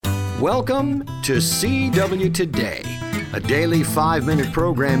Welcome to CW Today, a daily 5-minute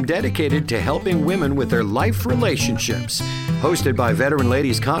program dedicated to helping women with their life relationships, hosted by Veteran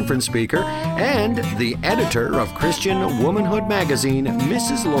Ladies Conference speaker and the editor of Christian Womanhood magazine,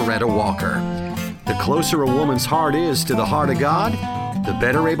 Mrs. Loretta Walker. The closer a woman's heart is to the heart of God, the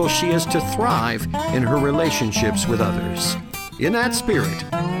better able she is to thrive in her relationships with others. In that spirit,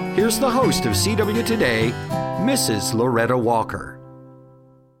 here's the host of CW Today, Mrs. Loretta Walker.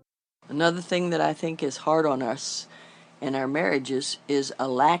 Another thing that I think is hard on us in our marriages is a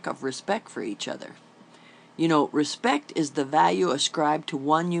lack of respect for each other. You know, respect is the value ascribed to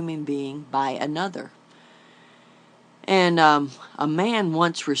one human being by another. And a man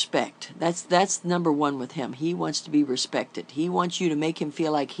wants respect. That's number one with him. He wants to be respected. He wants you to make him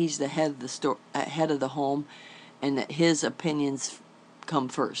feel like he's the head of the home, and that his opinions come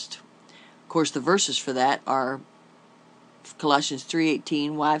first. Of course, the verses for that are Colossians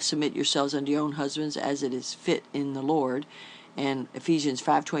 3:18, wives, submit yourselves unto your own husbands as it is fit in the Lord. And Ephesians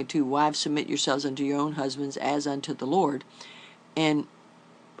 5:22, wives, submit yourselves unto your own husbands as unto the Lord. And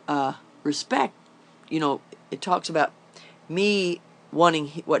respect, you know, it talks about me wanting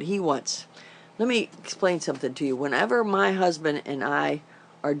what he wants. Let me explain something to you. Whenever my husband and I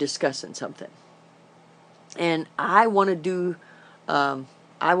are discussing something, and I want to do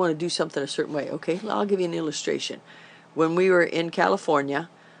something a certain way. Okay, I'll give you an illustration. When we were in California,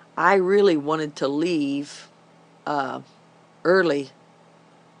 I really wanted to leave early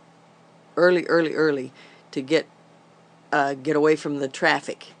to get away from the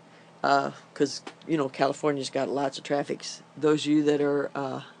traffic, because you know California's got lots of traffic. Those of you that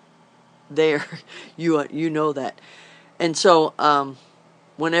are there, you know that. And so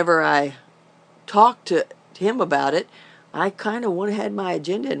whenever I talked to him about it, I kind of had my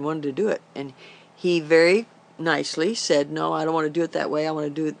agenda and wanted to do it, and he very nicely said, no, I don't want to do it that way. I want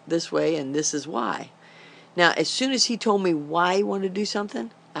to do it this way, and this is why. Now, as soon as he told me why he wanted to do something,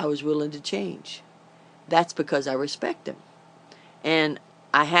 I was willing to change. That's because I respect him. And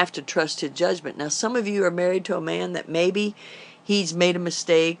I have to trust his judgment. Now, some of you are married to a man that maybe he's made a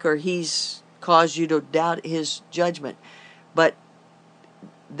mistake or he's caused you to doubt his judgment. But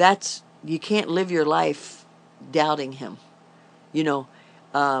you can't live your life doubting him. You know,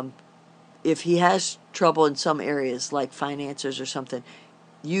 if he has trouble in some areas like finances or something,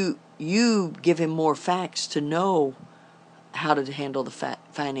 you give him more facts to know how to handle the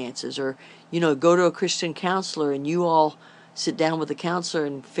finances, or you know, go to a Christian counselor and you all sit down with the counselor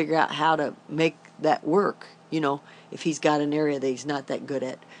and figure out how to make that work, you know, if he's got an area that he's not that good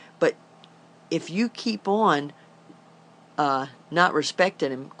at. But if you keep on not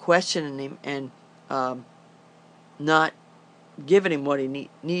respecting him, questioning him, and not giving him what he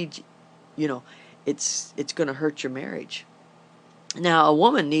needs, you know, it's going to hurt your marriage. Now, a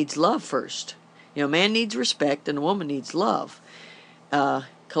woman needs love first. You know, a man needs respect and a woman needs love.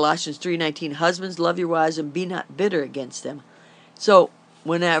 Colossians 3:19, husbands, love your wives and be not bitter against them. So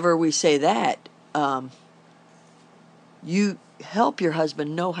whenever we say that, you help your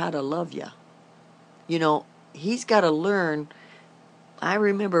husband know how to love you. You know, he's got to learn. I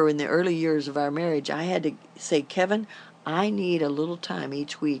remember in the early years of our marriage, I had to say, Kevin, I need a little time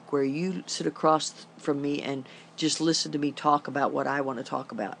each week where you sit across from me and just listen to me talk about what I want to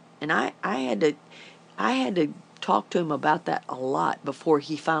talk about. And I had to talk to him about that a lot before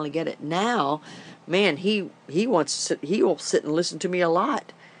he finally get it. Now, man, he will sit and listen to me a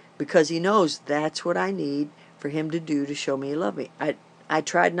lot because he knows that's what I need for him to do to show me he loved me. I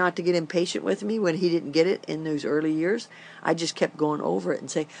tried not to get impatient with me when he didn't get it in those early years. I just kept going over it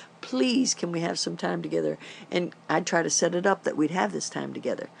and saying, please, can we have some time together? And I'd try to set it up that we'd have this time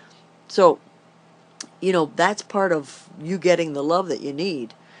together. So, you know, that's part of you getting the love that you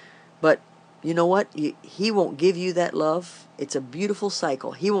need. But you know what? He won't give you that love. It's a beautiful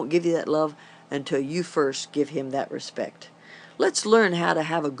cycle. He won't give you that love until you first give him that respect. Let's learn how to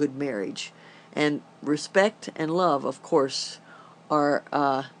have a good marriage. And respect and love, of course, are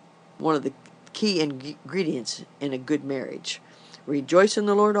one of the key ingredients in a good marriage. Rejoice in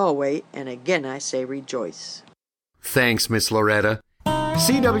the Lord always, and again I say rejoice. Thanks, Miss Loretta.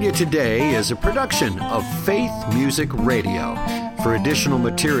 CW Today is a production of Faith Music Radio. For additional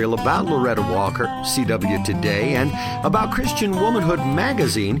material about Loretta Walker, CW Today, and about Christian Womanhood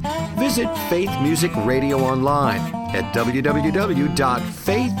magazine, visit Faith Music Radio online at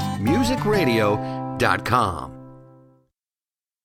www.faithmusicradio.com.